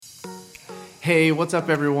Hey, what's up,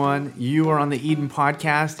 everyone? You are on the Eden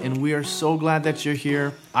Podcast, and we are so glad that you're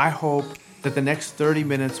here. I hope that the next 30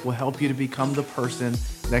 minutes will help you to become the person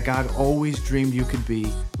that God always dreamed you could be.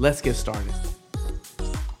 Let's get started.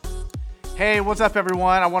 Hey, what's up,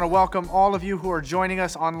 everyone? I want to welcome all of you who are joining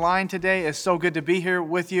us online today. It's so good to be here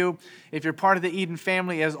with you. If you're part of the Eden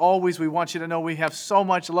family, as always, we want you to know we have so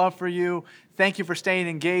much love for you. Thank you for staying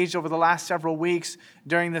engaged over the last several weeks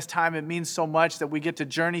during this time. It means so much that we get to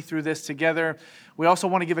journey through this together. We also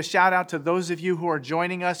want to give a shout out to those of you who are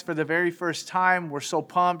joining us for the very first time. We're so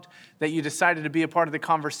pumped that you decided to be a part of the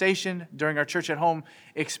conversation during our Church at Home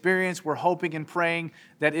experience. We're hoping and praying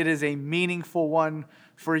that it is a meaningful one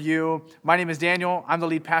for you. My name is Daniel. I'm the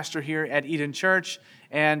lead pastor here at Eden Church,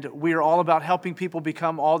 and we are all about helping people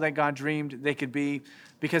become all that God dreamed they could be,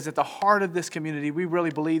 because at the heart of this community, we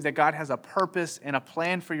really believe that God has a purpose and a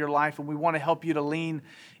plan for your life, and we want to help you to lean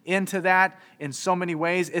into that in so many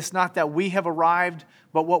ways. It's not that we have arrived,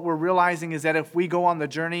 but what we're realizing is that if we go on the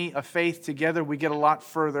journey of faith together, we get a lot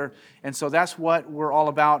further. And so that's what we're all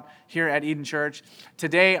about here at Eden Church.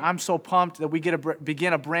 Today, I'm so pumped that we get to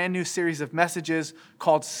begin a brand new series of messages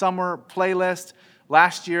called Summer Playlist.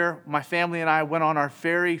 Last year, my family and I went on our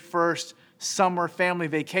very first summer family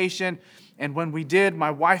vacation. And when we did, my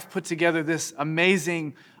wife put together this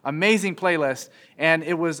amazing playlist. And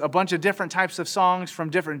it was a bunch of different types of songs from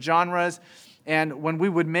different genres. And when we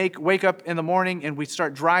would wake up in the morning and we'd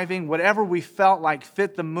start driving, whatever we felt like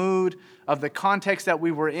fit the mood of the context that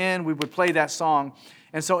we were in, we would play that song.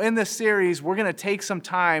 And so in this series, we're going to take some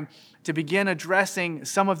time to begin addressing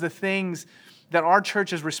some of the things that our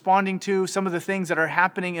church is responding to, some of the things that are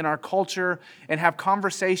happening in our culture, and have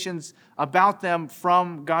conversations about them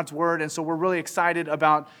from God's Word. And so we're really excited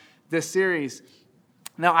about this series.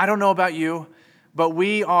 Now, I don't know about you, but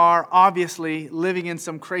we are obviously living in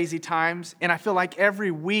some crazy times. And I feel like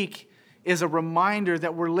every week is a reminder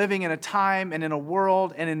that we're living in a time and in a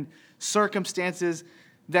world and in circumstances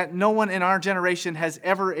that no one in our generation has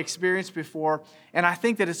ever experienced before. And I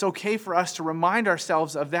think that it's okay for us to remind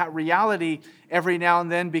ourselves of that reality every now and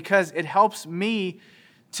then, because it helps me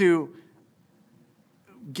to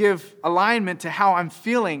give alignment to how I'm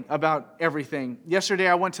feeling about everything. Yesterday,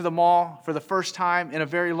 I went to the mall for the first time in a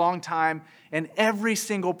very long time, and every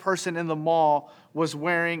single person in the mall was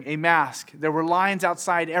wearing a mask. There were lines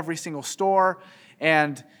outside every single store,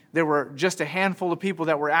 and there were just a handful of people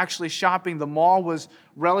that were actually shopping. The mall was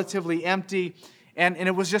relatively empty. And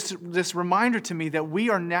it was just this reminder to me that we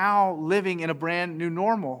are now living in a brand new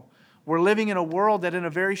normal. We're living in a world that in a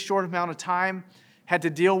very short amount of time had to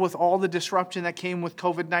deal with all the disruption that came with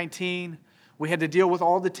COVID-19. We had to deal with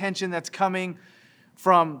all the tension that's coming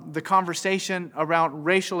from the conversation around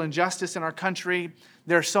racial injustice in our country.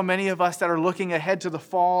 There are so many of us that are looking ahead to the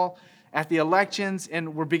fall at the elections,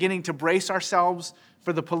 and we're beginning to brace ourselves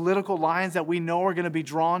for the political lines that we know are going to be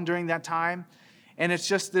drawn during that time. And it's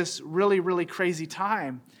just this really, really crazy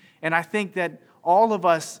time. And I think that all of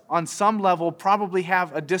us, on some level, probably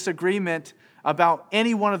have a disagreement about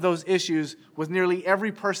any one of those issues with nearly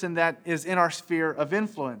every person that is in our sphere of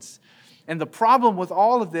influence. And the problem with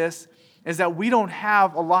all of this is that we don't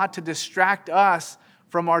have a lot to distract us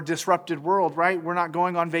from our disrupted world, right? We're not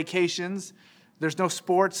going on vacations. There's no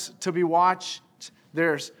sports to be watched.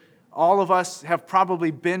 All of us have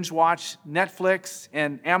probably binge watched Netflix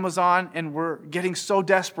and Amazon, and we're getting so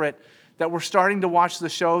desperate that we're starting to watch the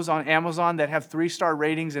shows on Amazon that have 3-star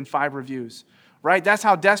ratings and 5 reviews, right? That's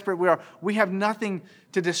how desperate we are. We have nothing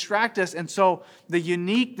to distract us. And so the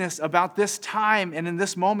uniqueness about this time and in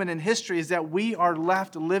this moment in history is that we are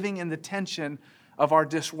left living in the tension of our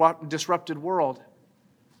disrupted world.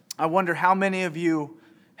 I wonder how many of you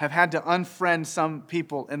have had to unfriend some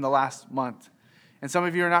people in the last month. And some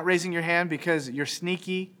of you are not raising your hand because you're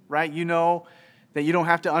sneaky, right? You know that you don't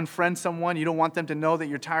have to unfriend someone. You don't want them to know that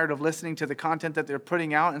you're tired of listening to the content that they're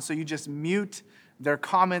putting out. And so you just mute their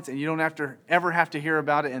comments, and you don't ever have to hear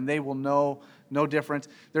about it, and they will know no difference.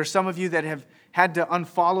 There's some of you that have had to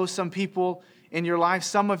unfollow some people in your life.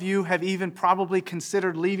 Some of you have even probably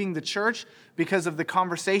considered leaving the church because of the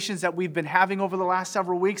conversations that we've been having over the last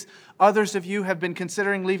several weeks. Others of you have been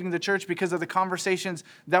considering leaving the church because of the conversations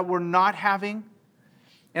that we're not having.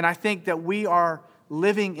 And I think that we are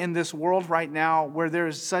living in this world right now where there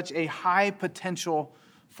is such a high potential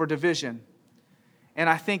for division. And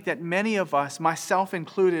I think that many of us, myself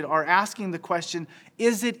included, are asking the question,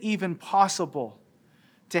 is it even possible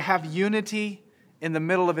to have unity in the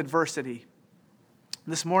middle of adversity?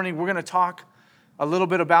 This morning, we're going to talk a little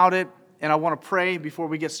bit about it, and I want to pray before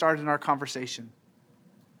we get started in our conversation.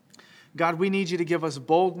 God, we need you to give us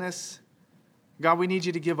boldness. God, we need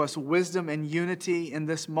you to give us wisdom and unity in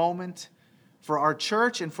this moment. for our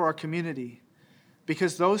church and for our community,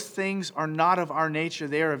 because those things are not of our nature,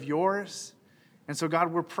 they are of yours. And so,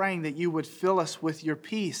 God, we're praying that you would fill us with your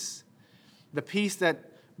peace, the peace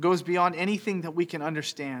that goes beyond anything that we can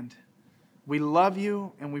understand. We love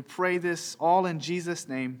you, and we pray this all in Jesus'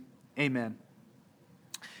 name. Amen.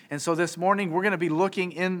 And so this morning, we're going to be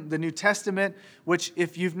looking in the New Testament, which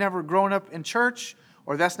if you've never grown up in church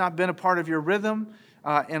or that's not been a part of your rhythm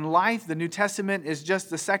in life, the New Testament is just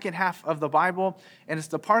the second half of the Bible, and it's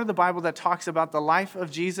the part of the Bible that talks about the life of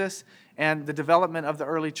Jesus and the development of the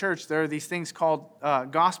early church. There are these things called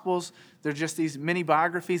Gospels. They're just these mini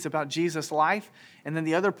biographies about Jesus' life, and then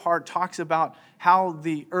the other part talks about how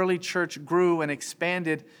the early church grew and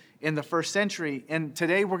expanded in the first century. And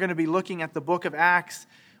today we're going to be looking at the book of Acts,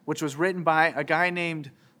 which was written by a guy named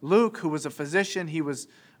Luke, who was a physician. He was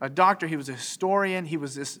a doctor. He was a historian. He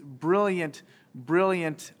was this brilliant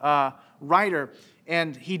writer.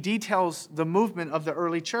 And he details the movement of the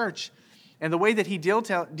early church. And the way that he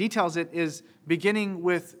details it is beginning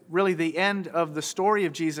with really the end of the story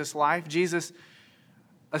of Jesus' life. Jesus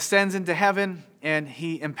ascends into heaven, and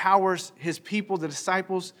he empowers his people, the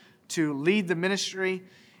disciples, to lead the ministry.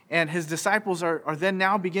 And his disciples are then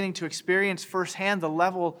now beginning to experience firsthand the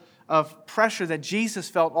level of pressure that Jesus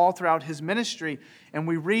felt all throughout his ministry. And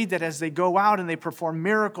we read that as they go out and they perform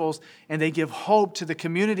miracles and they give hope to the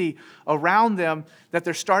community around them, that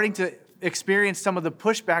they're starting to experience some of the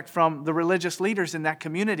pushback from the religious leaders in that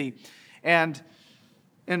community. And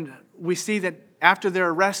we see that after they're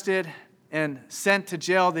arrested and sent to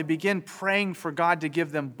jail, they begin praying for God to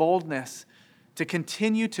give them boldness to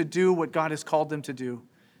continue to do what God has called them to do,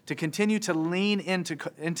 to continue to lean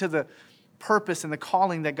into the purpose and the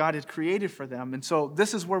calling that God had created for them. And so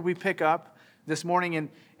this is where we pick up this morning in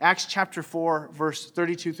Acts chapter 4, verse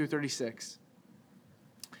 32 through 36.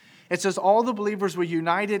 It says, all the believers were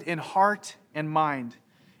united in heart and mind,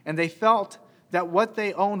 and they felt that what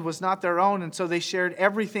they owned was not their own, and so they shared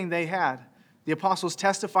everything they had. The apostles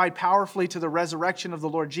testified powerfully to the resurrection of the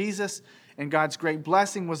Lord Jesus, and God's great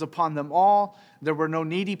blessing was upon them all. There were no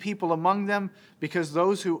needy people among them, because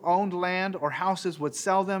those who owned land or houses would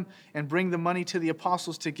sell them and bring the money to the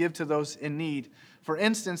apostles to give to those in need. For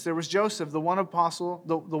instance, there was Joseph, the one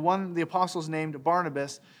the apostles named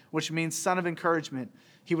Barnabas, which means son of encouragement.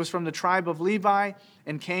 He was from the tribe of Levi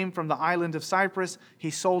and came from the island of Cyprus.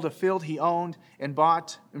 He sold a field he owned and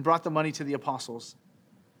brought the money to the apostles.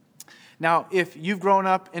 Now, if you've grown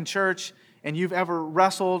up in church and you've ever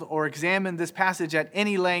wrestled or examined this passage at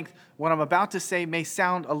any length, what I'm about to say may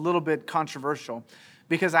sound a little bit controversial,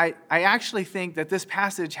 because I actually think that this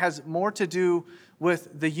passage has more to do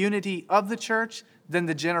with the unity of the church than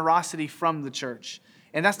the generosity from the church.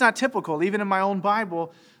 And that's not typical. Even in my own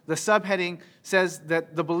Bible, the subheading says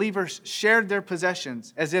that the believers shared their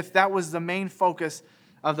possessions, as if that was the main focus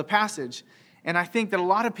of the passage. And I think that a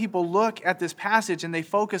lot of people look at this passage and they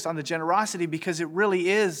focus on the generosity because it really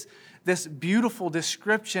is this beautiful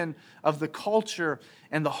description of the culture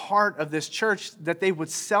and the heart of this church, that they would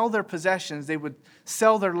sell their possessions, they would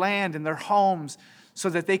sell their land and their homes so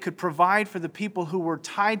that they could provide for the people who were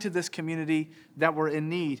tied to this community that were in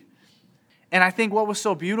need. And I think what was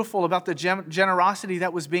so beautiful about the generosity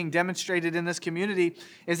that was being demonstrated in this community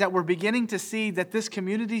is that we're beginning to see that this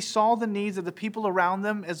community saw the needs of the people around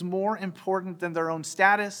them as more important than their own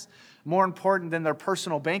status, more important than their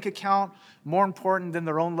personal bank account, more important than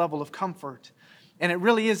their own level of comfort. And it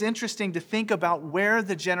really is interesting to think about where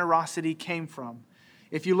the generosity came from.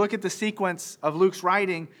 If you look at the sequence of Luke's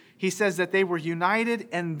writing, he says that they were united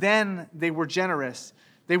and then they were generous.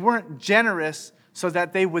 They weren't generous so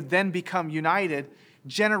that they would then become united.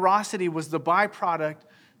 Generosity was the byproduct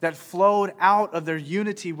that flowed out of their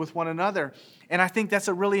unity with one another. And I think that's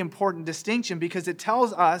a really important distinction, because it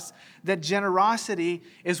tells us that generosity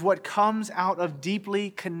is what comes out of deeply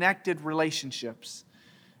connected relationships.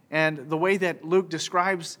 And the way that Luke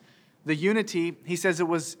describes the unity, he says it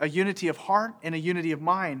was a unity of heart and a unity of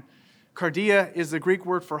mind. Cardia is the Greek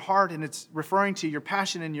word for heart, and it's referring to your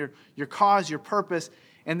passion and your cause, your purpose.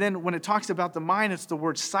 And then when it talks about the mind, it's the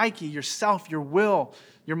word psyche, yourself, your will,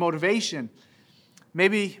 your motivation.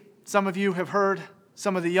 Maybe some of you have heard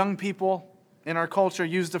some of the young people in our culture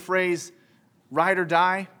use the phrase ride or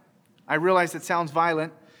die. I realize it sounds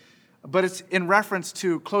violent, but it's in reference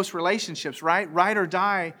to close relationships, right? Ride or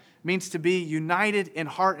die means to be united in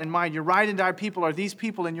heart and mind. Your ride and die people are these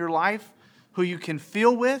people in your life who you can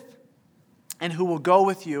feel with and who will go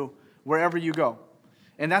with you wherever you go.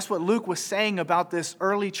 And that's what Luke was saying about this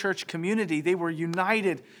early church community. They were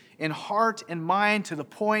united in heart and mind to the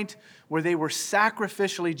point where they were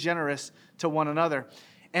sacrificially generous to one another.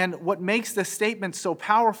 And what makes this statement so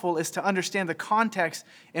powerful is to understand the context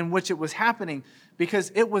in which it was happening,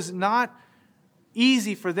 because it was not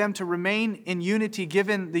easy for them to remain in unity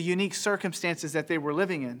given the unique circumstances that they were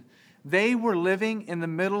living in. They were living in the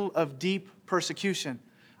middle of deep persecution.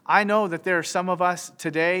 I know that there are some of us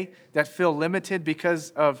today that feel limited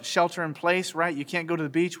because of shelter in place, right? You can't go to the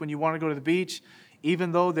beach when you want to go to the beach,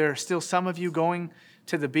 even though there are still some of you going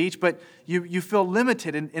to the beach, but you feel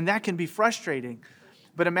limited, and that can be frustrating.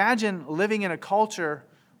 But imagine living in a culture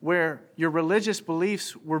where your religious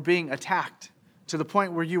beliefs were being attacked to the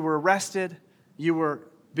point where you were arrested, you were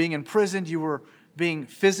being imprisoned, you were being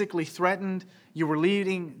physically threatened, you were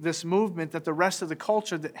leading this movement that the rest of the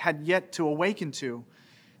culture that had yet to awaken to.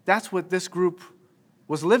 That's what this group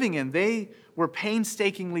was living in. They were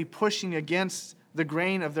painstakingly pushing against the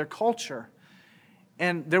grain of their culture.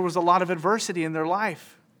 And there was a lot of adversity in their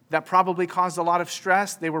life that probably caused a lot of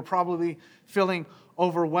stress. They were probably feeling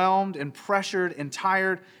overwhelmed and pressured and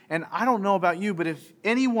tired. And I don't know about you, but if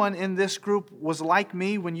anyone in this group was like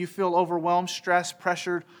me, when you feel overwhelmed, stressed,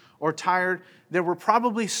 pressured, or tired, there were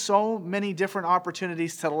probably so many different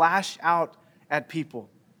opportunities to lash out at people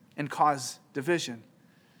and cause division.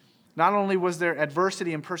 Not only was there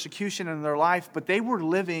adversity and persecution in their life, but they were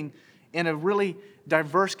living in a really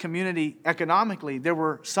diverse community economically. There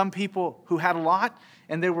were some people who had a lot,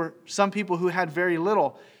 and there were some people who had very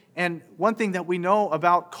little. And one thing that we know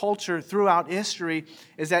about culture throughout history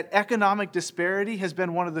is that economic disparity has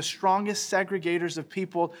been one of the strongest segregators of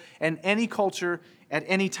people in any culture at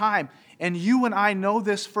any time. And you and I know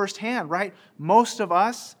this firsthand, right? Most of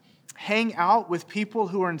us hang out with people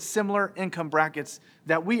who are in similar income brackets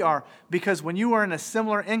that we are, because when you are in a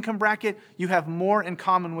similar income bracket, you have more in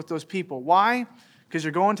common with those people. Why? Because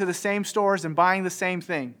you're going to the same stores and buying the same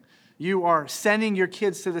thing. You are sending your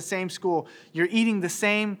kids to the same school. You're eating the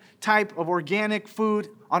same type of organic food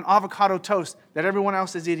on avocado toast that everyone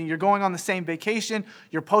else is eating. You're going on the same vacation.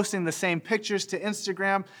 You're posting the same pictures to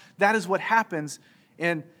Instagram. That is what happens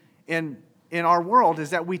in our world, is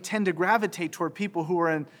that we tend to gravitate toward people who are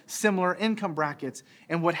in similar income brackets.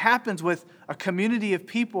 And what happens with a community of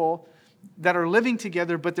people that are living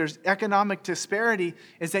together, but there's economic disparity,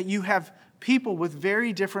 is that you have people with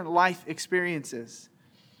very different life experiences.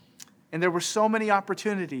 And there were so many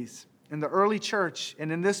opportunities in the early church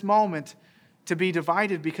and in this moment to be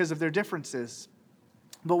divided because of their differences.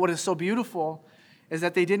 But what is so beautiful is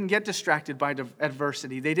that they didn't get distracted by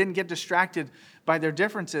adversity. They didn't get distracted by their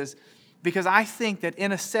differences, because I think that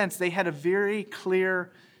in a sense they had a very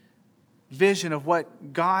clear vision of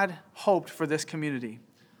what God hoped for this community.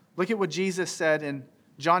 Look at what Jesus said in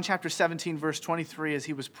John chapter 17, verse 23 as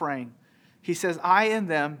he was praying. He says, "I in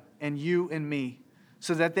them and you in me,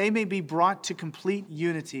 so that they may be brought to complete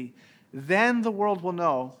unity. Then the world will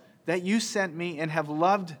know that you sent me and have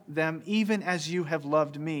loved them even as you have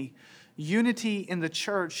loved me." Unity in the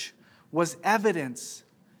church was evidence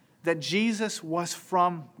that Jesus was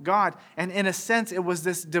from God. And in a sense, it was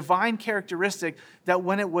this divine characteristic that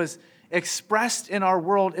when it was expressed in our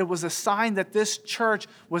world, it was a sign that this church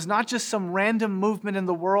was not just some random movement in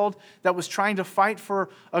the world that was trying to fight for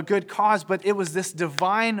a good cause, but it was this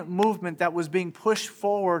divine movement that was being pushed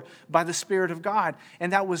forward by the Spirit of God.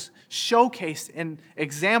 And that was showcased and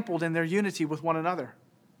exampled in their unity with one another.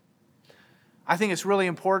 I think it's really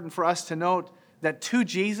important for us to note that to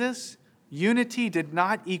Jesus, unity did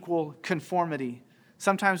not equal conformity.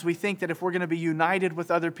 Sometimes we think that if we're going to be united with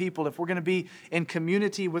other people, if we're going to be in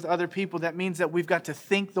community with other people, that means that we've got to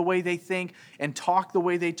think the way they think and talk the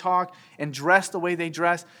way they talk and dress the way they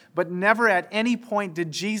dress. But never at any point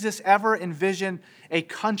did Jesus ever envision a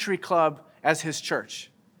country club as his church.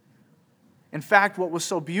 In fact, what was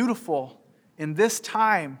so beautiful in this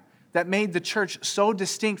time that made the church so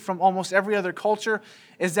distinct from almost every other culture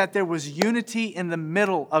is that there was unity in the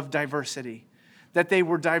middle of diversity. That they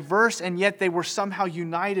were diverse and yet they were somehow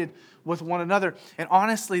united with one another. And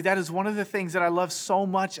honestly, that is one of the things that I love so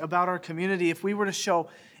much about our community. If we were to show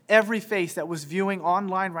every face that was viewing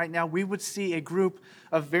online right now, we would see a group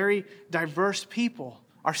of very diverse people.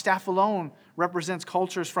 Our staff alone represents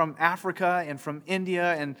cultures from Africa and from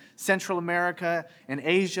India and Central America and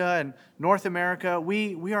Asia and North America.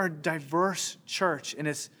 We are a diverse church, and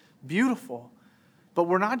it's beautiful. But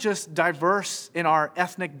we're not just diverse in our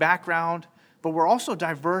ethnic background, but we're also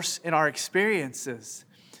diverse in our experiences.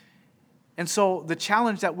 And so the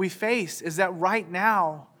challenge that we face is that right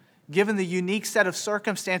now, given the unique set of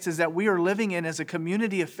circumstances that we are living in as a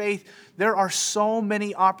community of faith, there are so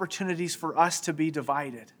many opportunities for us to be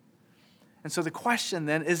divided. And so the question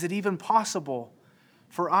then, is it even possible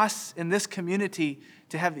for us in this community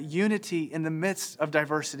to have unity in the midst of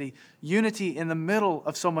diversity, unity in the middle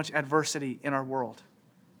of so much adversity in our world.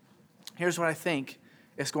 Here's what I think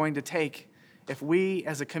it's going to take if we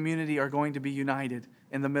as a community are going to be united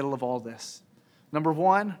in the middle of all this. Number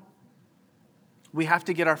one, we have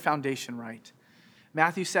to get our foundation right.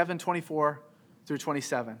 Matthew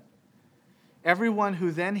 7:24-27. Everyone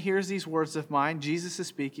who then hears these words of mine, Jesus is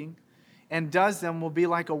speaking, and does them will be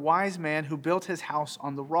like a wise man who built his house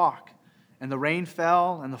on the rock. And the rain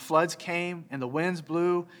fell, and the floods came, and the winds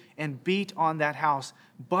blew and beat on that house.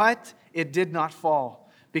 But it did not fall,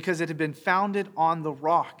 because it had been founded on the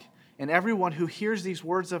rock. And everyone who hears these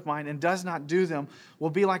words of mine and does not do them will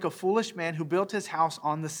be like a foolish man who built his house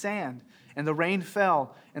on the sand. And the rain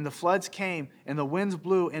fell, and the floods came, and the winds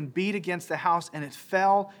blew and beat against the house, and it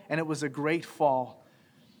fell, and it was a great fall.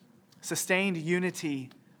 Sustained unity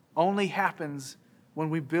only happens when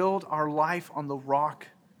we build our life on the rock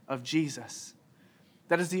of Jesus.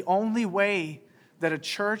 That is the only way that a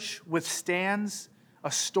church withstands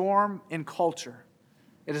a storm in culture.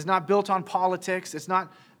 It is not built on politics. It's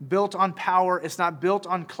not built on power. It's not built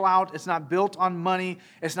on clout. It's not built on money.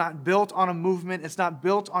 It's not built on a movement. It's not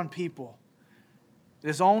built on people. It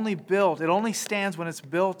is only built, it only stands when it's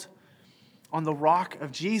built on the rock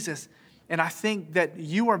of Jesus. And I think that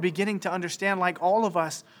you are beginning to understand, like all of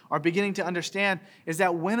us are beginning to understand, is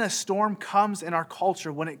that when a storm comes in our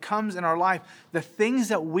culture, when it comes in our life, the things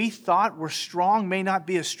that we thought were strong may not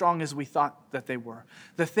be as strong as we thought that they were.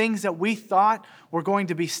 The things that we thought were going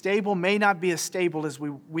to be stable may not be as stable as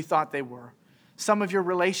we thought they were. Some of your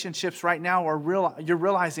relationships right now you're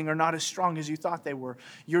realizing are not as strong as you thought they were.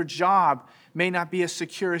 Your job may not be as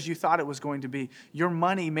secure as you thought it was going to be. Your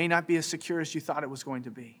money may not be as secure as you thought it was going to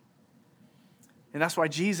be. And that's why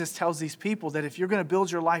Jesus tells these people that if you're going to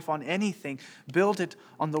build your life on anything, build it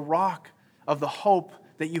on the rock of the hope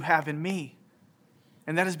that you have in me.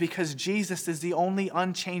 And that is because Jesus is the only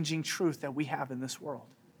unchanging truth that we have in this world.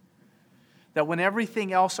 That when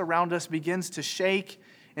everything else around us begins to shake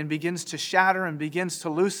and begins to shatter and begins to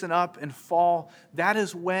loosen up and fall, that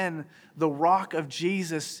is when the rock of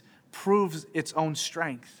Jesus proves its own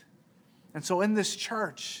strength. And so in this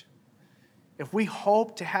church, if we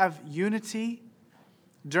hope to have unity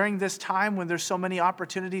during this time when there's so many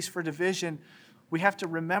opportunities for division, we have to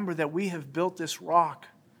remember that we have built this rock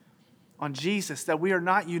on Jesus, that we are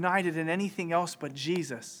not united in anything else but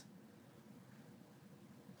Jesus.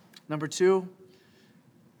 Number two,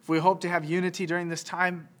 if we hope to have unity during this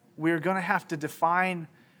time, we are going to have to define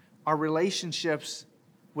our relationships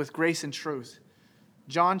with grace and truth.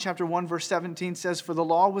 John chapter 1 verse 17 says, "For the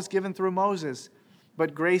law was given through Moses,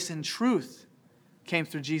 but grace and truth came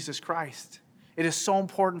through Jesus Christ." It is so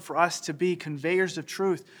important for us to be conveyors of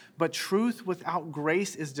truth, but truth without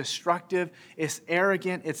grace is destructive, it's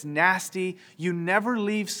arrogant, it's nasty. You never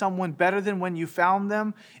leave someone better than when you found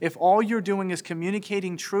them if all you're doing is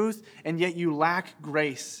communicating truth and yet you lack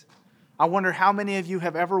grace. I wonder how many of you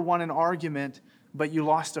have ever won an argument, but you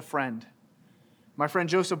lost a friend. My friend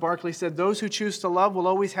Joseph Barkley said, "Those who choose to love will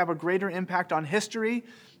always have a greater impact on history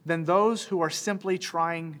than those who are simply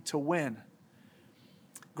trying to win."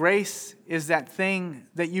 Grace is that thing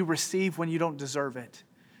that you receive when you don't deserve it.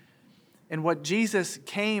 And what Jesus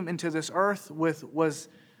came into this earth with was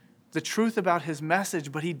the truth about his message,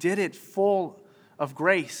 but he did it full of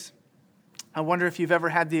grace. I wonder if you've ever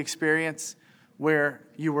had the experience where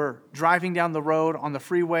you were driving down the road on the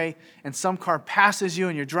freeway and some car passes you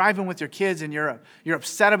and you're driving with your kids and you're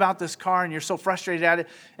upset about this car and you're so frustrated at it.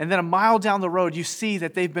 And then a mile down the road, you see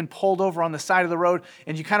that they've been pulled over on the side of the road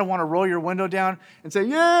and you kind of want to roll your window down and say,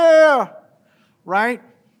 "Yeah," right?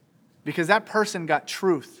 Because that person got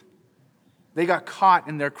truth. They got caught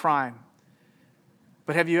in their crime.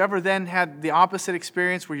 But have you ever then had the opposite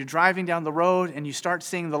experience where you're driving down the road and you start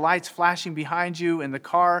seeing the lights flashing behind you and the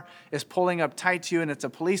car is pulling up tight to you and it's a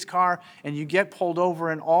police car and you get pulled over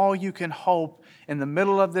and all you can hope in the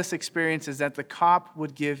middle of this experience is that the cop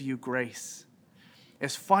would give you grace?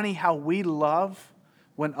 It's funny how we love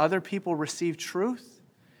when other people receive truth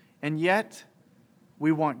and yet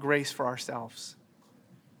we want grace for ourselves.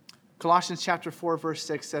 Colossians chapter 4 verse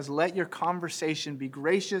 6 says, "Let your conversation be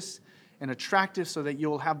gracious and attractive so that you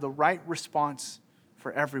will have the right response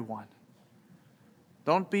for everyone."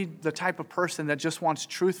 Don't be the type of person that just wants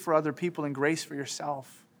truth for other people and grace for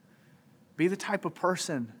yourself. Be the type of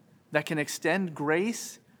person that can extend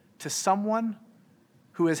grace to someone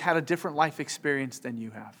who has had a different life experience than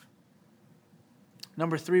you have.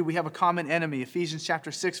 Number 3, we have a common enemy. Ephesians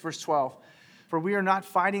chapter 6 verse 12. For we are not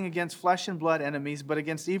fighting against flesh and blood enemies, but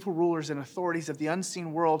against evil rulers and authorities of the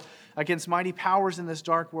unseen world, against mighty powers in this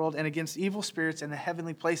dark world, and against evil spirits in the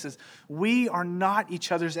heavenly places. We are not each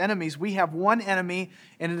other's enemies. We have one enemy,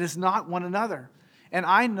 and it is not one another. And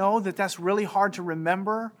I know that that's really hard to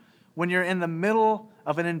remember when you're in the middle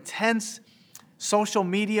of an intense social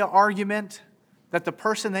media argument, that the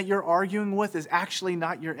person that you're arguing with is actually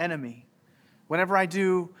not your enemy. Whenever I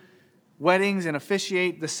do weddings and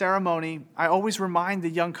officiate the ceremony, I always remind the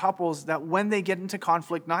young couples that when they get into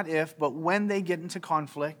conflict, not if, but when they get into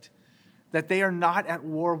conflict, that they are not at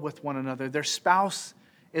war with one another. Their spouse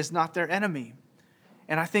is not their enemy.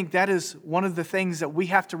 And I think that is one of the things that we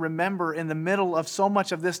have to remember in the middle of so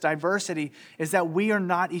much of this diversity, is that we are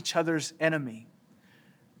not each other's enemy.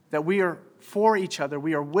 That we are for each other,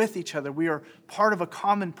 we are with each other, we are part of a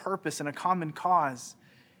common purpose and a common cause,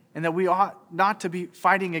 and that we ought not to be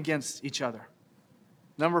fighting against each other.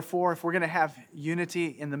 Number 4, if we're going to have unity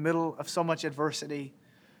in the middle of so much adversity,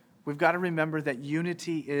 we've got to remember that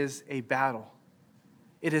unity is a battle.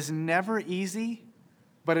 It is never easy,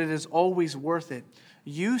 but it is always worth it.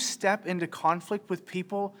 You step into conflict with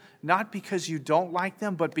people not because you don't like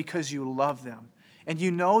them, but because you love them. And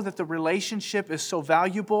you know that the relationship is so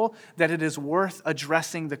valuable that it is worth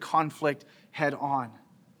addressing the conflict head on.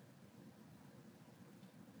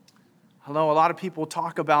 I know a lot of people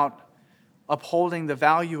talk about upholding the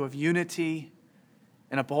value of unity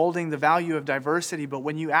and upholding the value of diversity, but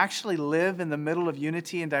when you actually live in the middle of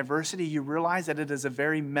unity and diversity, you realize that it is a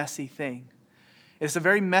very messy thing. It's a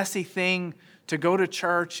very messy thing to go to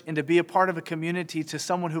church and to be a part of a community to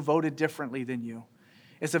someone who voted differently than you.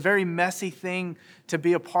 It's a very messy thing to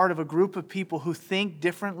be a part of a group of people who think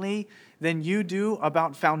differently than you do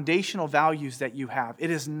about foundational values that you have.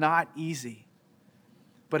 It is not easy,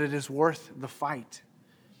 but it is worth the fight.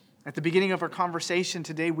 At the beginning of our conversation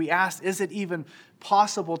today, we asked, is it even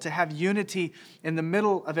possible to have unity in the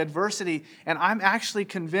middle of adversity? And I'm actually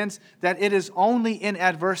convinced that it is only in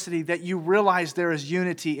adversity that you realize there is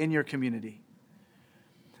unity in your community.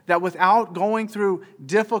 That without going through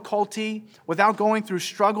difficulty, without going through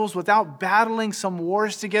struggles, without battling some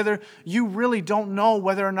wars together, you really don't know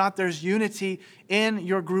whether or not there's unity in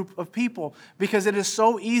your group of people. Because it is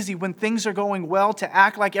so easy when things are going well to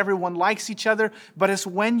act like everyone likes each other, but it's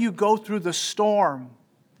when you go through the storm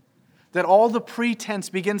that all the pretense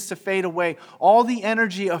begins to fade away. All the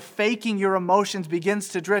energy of faking your emotions begins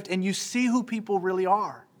to drift, and you see who people really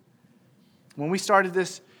are. When we started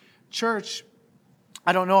this church,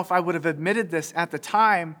 I don't know if I would have admitted this at the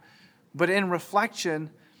time, but in reflection,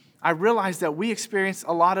 I realized that we experienced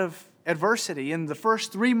a lot of adversity. In the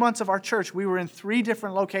first 3 months of our church, we were in 3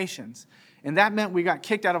 different locations. And that meant we got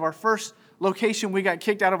kicked out of our first location, we got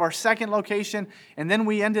kicked out of our second location, and then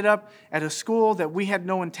we ended up at a school that we had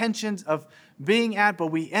no intentions of being at, but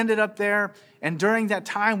we ended up there. And during that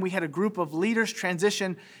time, we had a group of leaders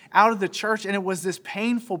transition out of the church, and it was this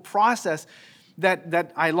painful process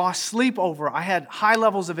that I lost sleep over. I had high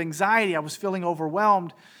levels of anxiety. I was feeling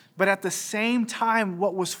overwhelmed. But at the same time,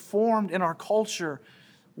 what was formed in our culture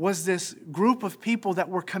was this group of people that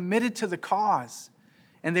were committed to the cause.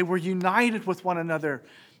 And they were united with one another.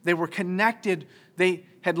 They were connected. They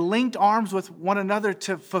had linked arms with one another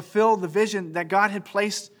to fulfill the vision that God had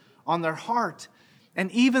placed on their heart. And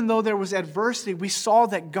even though there was adversity, we saw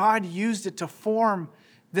that God used it to form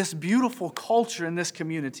this beautiful culture in this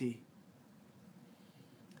community.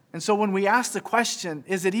 And so when we ask the question,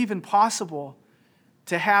 is it even possible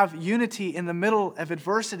to have unity in the middle of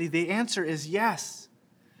adversity? The answer is yes.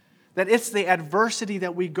 That it's the adversity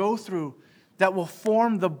that we go through that will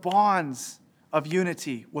form the bonds of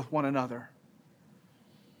unity with one another.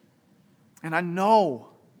 And I know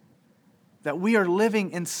that we are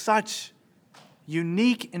living in such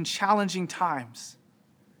unique and challenging times.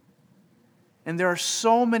 And there are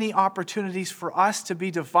so many opportunities for us to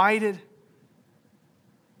be divided,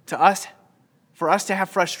 for us to have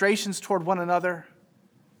frustrations toward one another.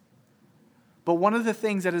 But one of the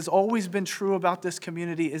things that has always been true about this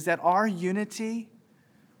community is that our unity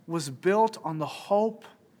was built on the hope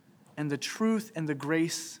and the truth and the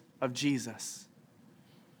grace of Jesus.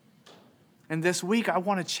 And this week, I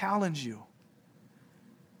want to challenge you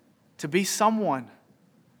to be someone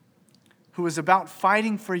who is about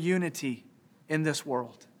fighting for unity in this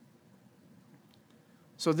world.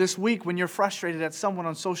 So this week, when you're frustrated at someone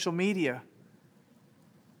on social media,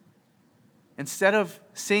 instead of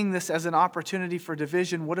seeing this as an opportunity for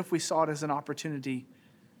division, what if we saw it as an opportunity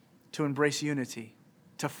to embrace unity,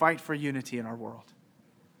 to fight for unity in our world?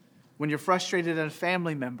 When you're frustrated at a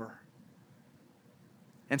family member,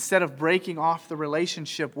 instead of breaking off the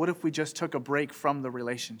relationship, what if we just took a break from the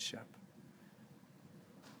relationship?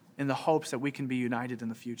 in the hopes that we can be united in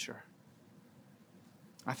the future.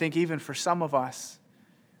 I think even for some of us,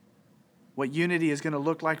 what unity is going to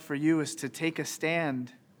look like for you is to take a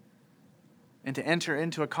stand and to enter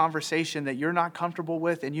into a conversation that you're not comfortable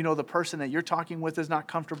with, and you know the person that you're talking with is not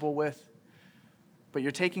comfortable with, but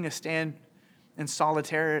you're taking a stand in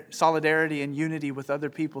solidarity and unity with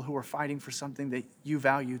other people who are fighting for something that you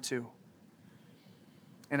value too.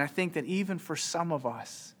 And I think that even for some of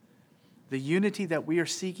us, the unity that we are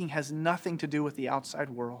seeking has nothing to do with the outside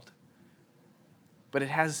world, but it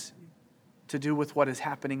has to do with what is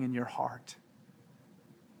happening in your heart.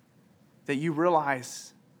 That you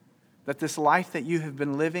realize that this life that you have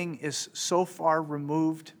been living is so far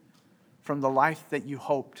removed from the life that you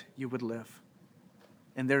hoped you would live.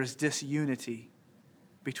 And there is disunity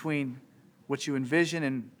between what you envision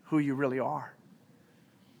and who you really are.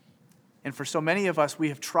 And for so many of us, we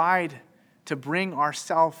have tried to bring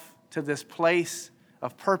ourselves to this place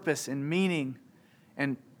of purpose and meaning.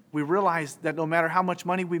 And we realize that no matter how much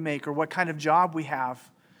money we make or what kind of job we have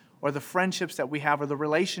or the friendships that we have or the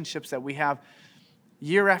relationships that we have,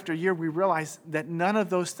 year after year, we realize that none of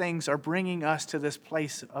those things are bringing us to this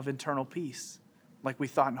place of eternal peace like we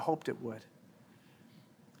thought and hoped it would.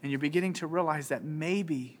 And you're beginning to realize that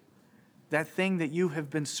maybe that thing that you have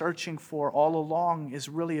been searching for all along is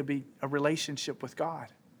really a relationship with God.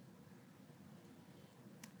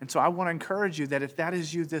 And so I want to encourage you that if that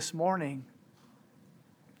is you this morning,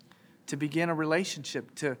 to begin a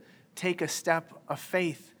relationship, to take a step of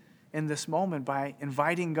faith in this moment by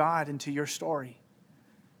inviting God into your story,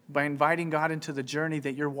 by inviting God into the journey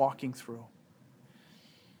that you're walking through.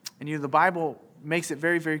 And the Bible makes it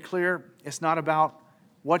very, very clear. It's not about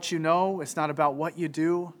what you know. It's not about what you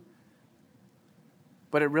do.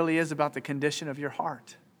 But it really is about the condition of your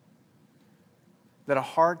heart. That a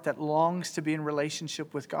heart that longs to be in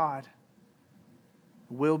relationship with God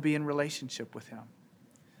will be in relationship with Him.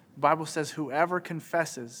 The Bible says whoever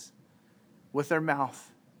confesses with their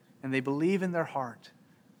mouth and they believe in their heart,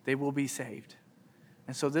 they will be saved.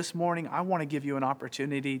 And so this morning, I want to give you an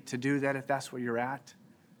opportunity to do that if that's where you're at,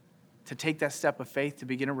 to take that step of faith to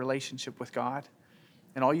begin a relationship with God.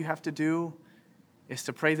 And all you have to do is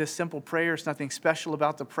to pray this simple prayer. It's nothing special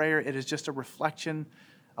about the prayer. It is just a reflection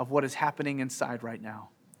of what is happening inside right now,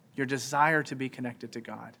 your desire to be connected to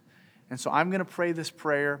God. And so I'm going to pray this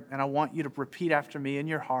prayer, and I want you to repeat after me in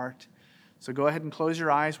your heart. So go ahead and close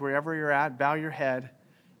your eyes wherever you're at, bow your head,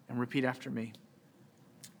 and repeat after me.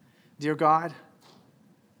 Dear God,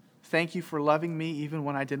 thank you for loving me even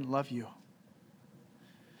when I didn't love you.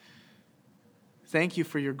 Thank you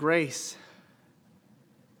for your grace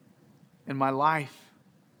in my life.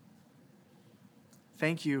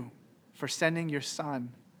 Thank you for sending your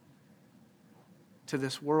Son to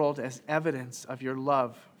this world as evidence of your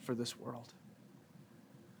love for this world.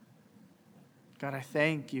 God, I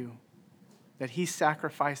thank you that He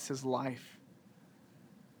sacrificed His life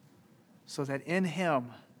so that in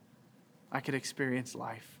Him I could experience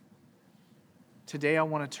life. Today I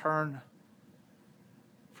want to turn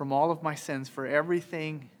from all of my sins, from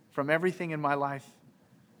everything in my life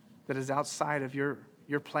that is outside of your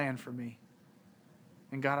plan for me.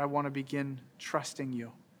 And God, I want to begin trusting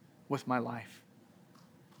you with my life.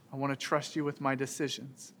 I want to trust you with my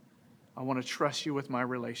decisions. I want to trust you with my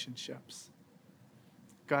relationships.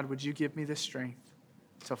 God, would you give me the strength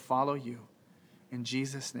to follow you? In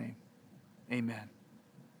Jesus' name, amen.